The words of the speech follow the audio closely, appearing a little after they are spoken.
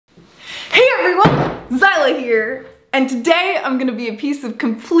Xyla here, and today I'm gonna be a piece of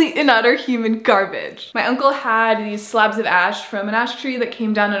complete and utter human garbage. My uncle had these slabs of ash from an ash tree that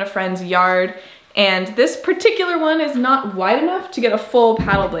came down in a friend's yard, and this particular one is not wide enough to get a full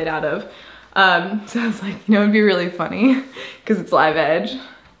paddle blade out of. So I was like, you know, it'd be really funny, because it's live edge,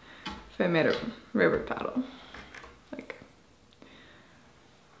 if I made a river paddle. Like,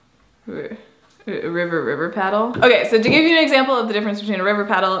 a river paddle. Okay, so to give you an example of the difference between a river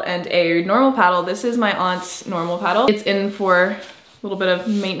paddle and a normal paddle, this is my aunt's normal paddle. It's in for a little bit of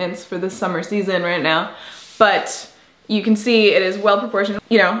maintenance for the summer season right now, but you can see it is well proportioned.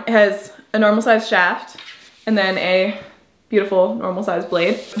 You know, it has a normal size shaft and then a beautiful normal size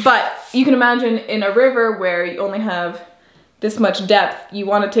blade. But you can imagine in a river where you only have this much depth, you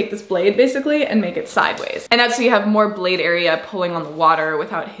want to take this blade basically and make it sideways. And that's so you have more blade area pulling on the water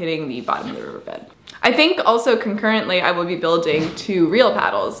without hitting the bottom of the riverbed. I think also concurrently I will be building 2 reel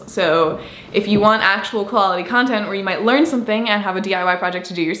paddles. So if you want actual quality content where you might learn something and have a DIY project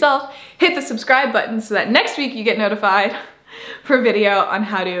to do yourself, hit the subscribe button so that next week you get notified for a video on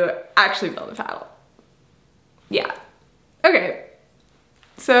how to actually build a paddle. Yeah. Okay.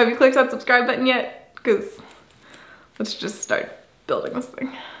 So have you clicked that subscribe button yet? Because let's just start building this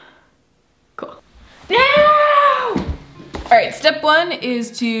thing. Cool. No! All right, step 1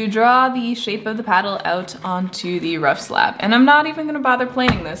 is to draw the shape of the paddle out onto the rough slab. And I'm not even gonna bother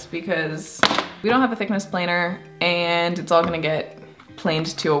planing this because we don't have a thickness planer and it's all gonna get planed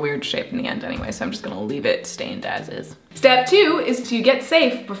to a weird shape in the end anyway, so I'm just gonna leave it stained as is. Step 2 is to get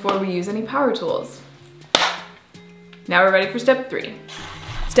safe before we use any power tools. Now we're ready for step 3.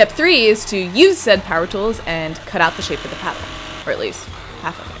 Step 3 is to use said power tools and cut out the shape of the paddle, or at least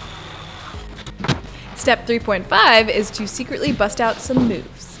half of it. Step 3.5 is to secretly bust out some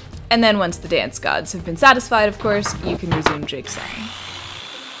moves. And then once the dance gods have been satisfied, of course, you can resume jigsawing.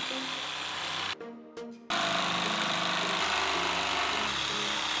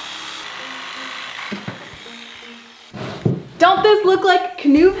 Don't this look like a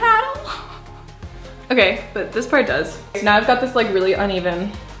canoe paddle? Okay, but this part does. Now I've got this like really uneven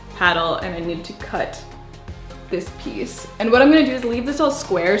paddle and I need to cut this piece. And what I'm gonna do is leave this all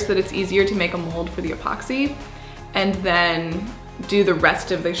square so that it's easier to make a mold for the epoxy and then do the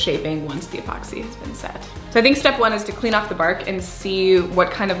rest of the shaping once the epoxy has been set. So I think step 1 is to clean off the bark and see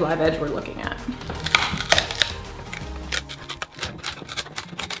what kind of live edge we're looking at.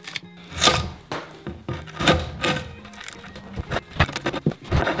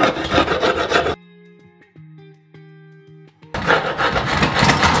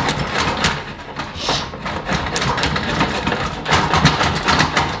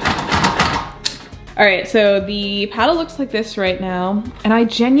 All right, so the paddle looks like this right now, and I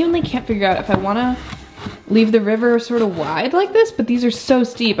genuinely can't figure out if I wanna leave the river sort of wide like this, but these are so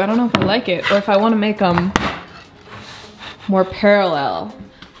steep, I don't know if I like it, or if I wanna make them more parallel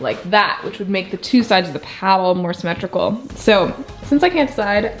like that, which would make the 2 sides of the paddle more symmetrical. So, since I can't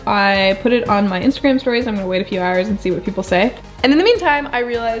decide, I put it on my Instagram stories. I'm gonna wait a few hours and see what people say. And in the meantime, I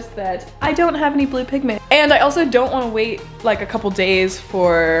realized that I don't have any blue pigment, and I also don't wanna wait like a couple days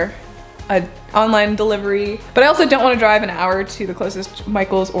for an online delivery, but I also don't want to drive an hour to the closest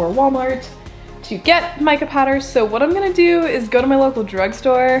Michael's or Walmart to get mica powder. So what I'm gonna do is go to my local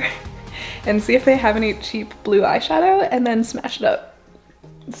drugstore and see if they have any cheap blue eyeshadow and then smash it up.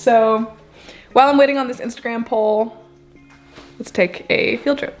 So while I'm waiting on this Instagram poll, let's take a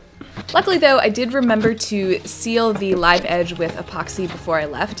field trip. Luckily though, I did remember to seal the live edge with epoxy before I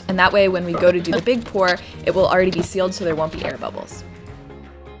left, and that way when we go to do the big pour, it will already be sealed so there won't be air bubbles.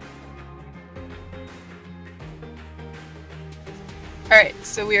 Alright,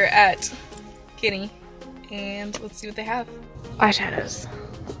 so we are at Guinea, and let's see what they have. Eyeshadows.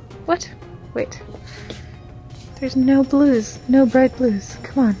 What? Wait. There's no blues, no bright blues.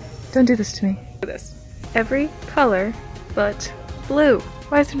 Come on, don't do this to me. Look at this. Every color but blue.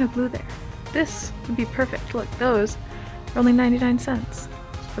 Why is there no blue there? This would be perfect. Look, those are only 99 cents,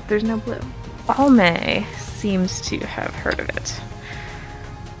 but there's no blue. Almay seems to have heard of it.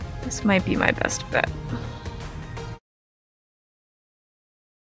 This might be my best bet.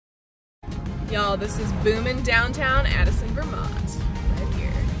 Y'all, this is booming downtown Addison, Vermont. Right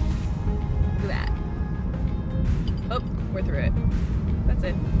here. Look at that. Oh, we're through it. That's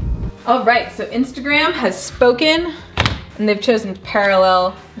it. All right, so Instagram has spoken and they've chosen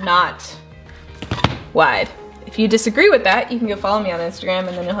parallel, not wide. If you disagree with that, you can go follow me on Instagram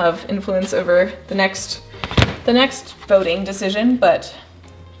and then you'll have influence over the next voting decision. But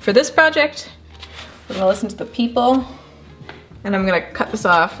for this project, we're gonna listen to the people and I'm gonna cut this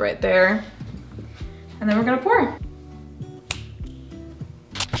off right there. And then we're gonna pour.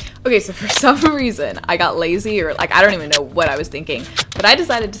 Okay, so for some reason, I got lazy, or like, I don't even know what I was thinking, but I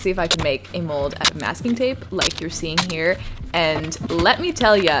decided to see if I could make a mold out of masking tape like you're seeing here, and let me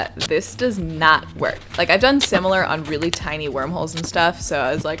tell ya, this does not work. Like, I've done similar on really tiny wormholes and stuff, so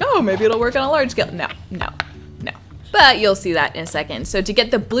I was like, oh, maybe it'll work on a large scale. No. But you'll see that in a second. So to get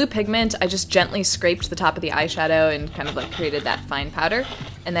the blue pigment, I just gently scraped the top of the eyeshadow and kind of like created that fine powder,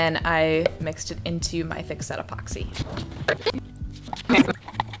 and then I mixed it into my thick set epoxy.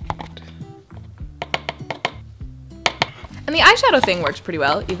 And the eyeshadow thing works pretty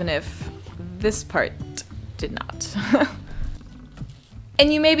well, even if this part did not.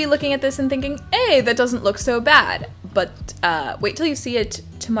 And you may be looking at this and thinking, hey, that doesn't look so bad, but wait till you see it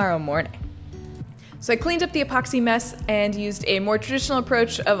tomorrow morning. So I cleaned up the epoxy mess and used a more traditional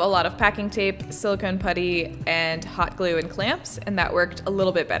approach of a lot of packing tape, silicone putty, and hot glue and clamps, and that worked a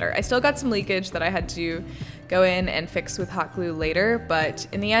little bit better. I still got some leakage that I had to go in and fix with hot glue later, but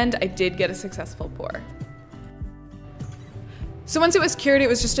in the end, I did get a successful pour. So once it was cured, it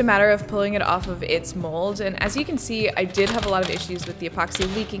was just a matter of pulling it off of its mold, and as you can see, I did have a lot of issues with the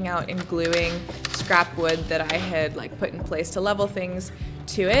epoxy leaking out and gluing scrap wood that I had like put in place to level things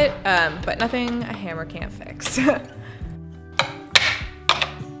to it, but nothing a hammer can't fix.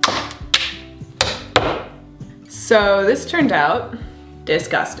 So this turned out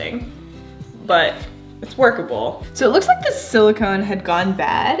disgusting, but it's workable. So it looks like the silicone had gone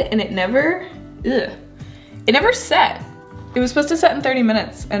bad and it never set. It was supposed to set in 30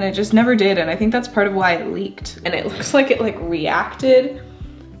 minutes and it just never did, and I think that's part of why it leaked. And it looks like it like reacted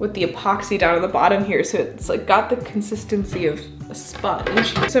with the epoxy down at the bottom here, so it's like got the consistency of a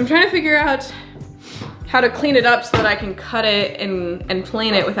sponge. So I'm trying to figure out how to clean it up so that I can cut it and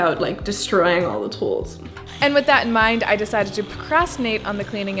plane it without like destroying all the tools. And with that in mind, I decided to procrastinate on the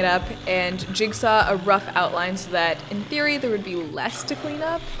cleaning it up and jigsaw a rough outline so that in theory there would be less to clean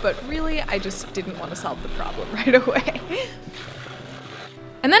up, but really I just didn't want to solve the problem right away.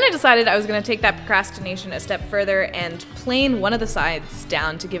 And then I decided I was going to take that procrastination a step further and plane one of the sides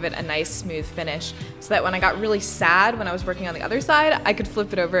down to give it a nice smooth finish, so that when I got really sad when I was working on the other side, I could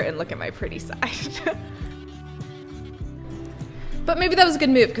flip it over and look at my pretty side. But maybe that was a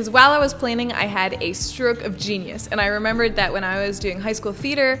good move, because while I was planing, I had a stroke of genius, and I remembered that when I was doing high school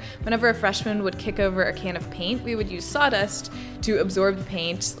theater, whenever a freshman would kick over a can of paint, we would use sawdust to absorb the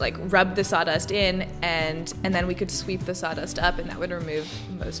paint, like rub the sawdust in, and then we could sweep the sawdust up, and that would remove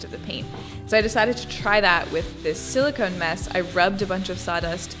most of the paint. So I decided to try that with this silicone mess. I rubbed a bunch of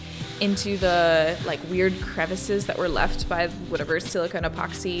sawdust into the like weird crevices that were left by whatever silicone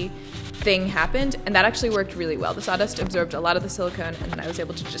epoxy thing happened, and that actually worked really well. The sawdust absorbed a lot of the silicone, and then I was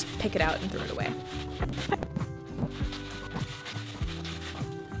able to just pick it out and throw it away.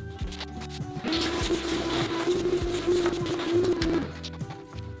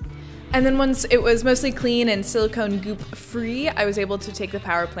 And then once it was mostly clean and silicone goop free, I was able to take the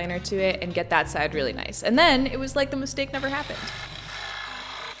power planer to it and get that side really nice. And then it was like the mistake never happened.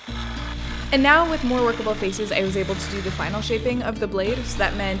 And now with more workable faces, I was able to do the final shaping of the blade, so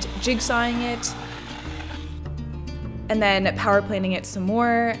that meant jigsawing it, and then power planing it some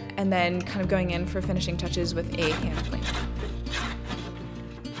more, and then kind of going in for finishing touches with a hand planer.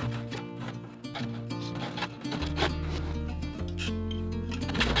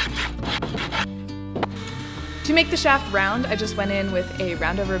 To make the shaft round, I just went in with a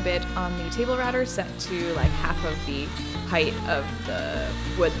roundover bit on the table router set to like half of the height of the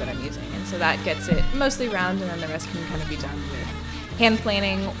wood that I'm using, and so that gets it mostly round, and then the rest can kind of be done with hand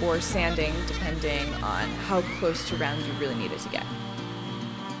planing or sanding, depending on how close to round you really need it to get.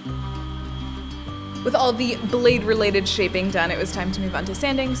 With all the blade-related shaping done, it was time to move on to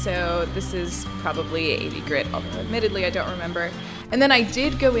sanding, so this is probably 80 grit, although admittedly I don't remember. And then I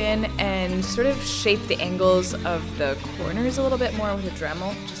did go in and sort of shape the angles of the corners a little bit more with a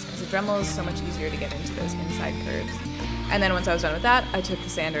Dremel, just because a Dremel is so much easier to get into those inside curves. And then once I was done with that, I took the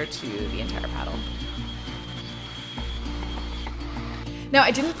sander to the entire paddle. Now,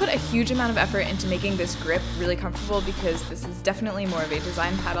 I didn't put a huge amount of effort into making this grip really comfortable, because this is definitely more of a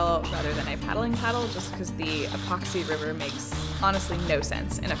design paddle rather than a paddling paddle, just because the Epoxy-River makes honestly no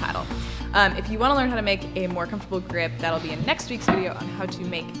sense in a paddle. If you want to learn how to make a more comfortable grip, that'll be in next week's video on how to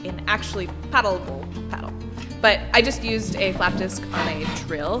make an actually paddleable paddle. But I just used a flap disc on a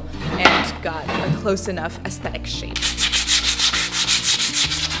drill and got a close enough aesthetic shape.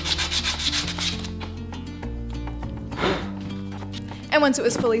 And once it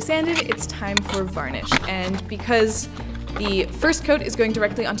was fully sanded, it's time for varnish. And because the first coat is going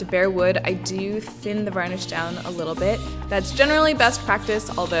directly onto bare wood, I do thin the varnish down a little bit. That's generally best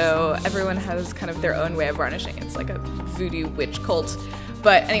practice, although everyone has kind of their own way of varnishing. It's like a voodoo witch cult.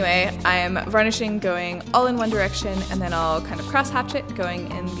 But anyway, I'm varnishing going all in one direction, and then I'll kind of cross hatch it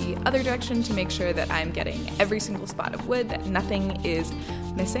going in the other direction to make sure that I'm getting every single spot of wood, that nothing is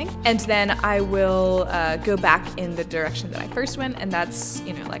missing. And then I will go back in the direction that I first went, and that's,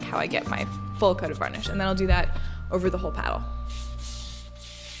 you know, like how I get my full coat of varnish. And then I'll do that over the whole paddle.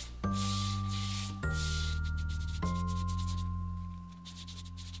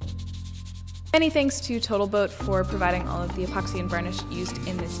 Many thanks to TotalBoat for providing all of the epoxy and varnish used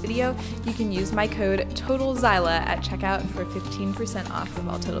in this video. You can use my code TOTALXYLA at checkout for 15% off of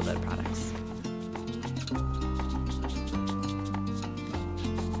all TotalBoat products.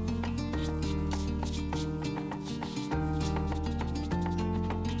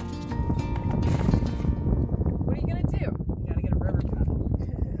 What are you gonna do? You gotta get a river paddle.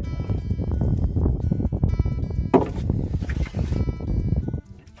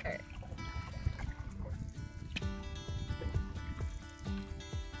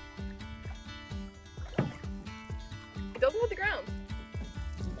 It doesn't hit the ground.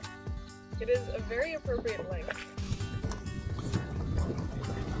 It is a very appropriate length.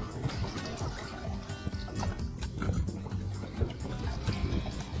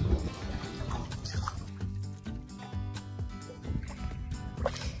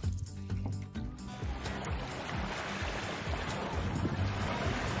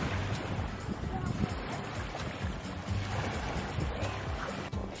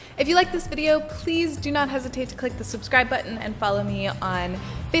 If you like this video, please do not hesitate to click the subscribe button and follow me on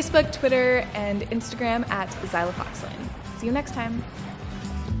Facebook, Twitter, and Instagram at Xyla Foxlin. See you next time.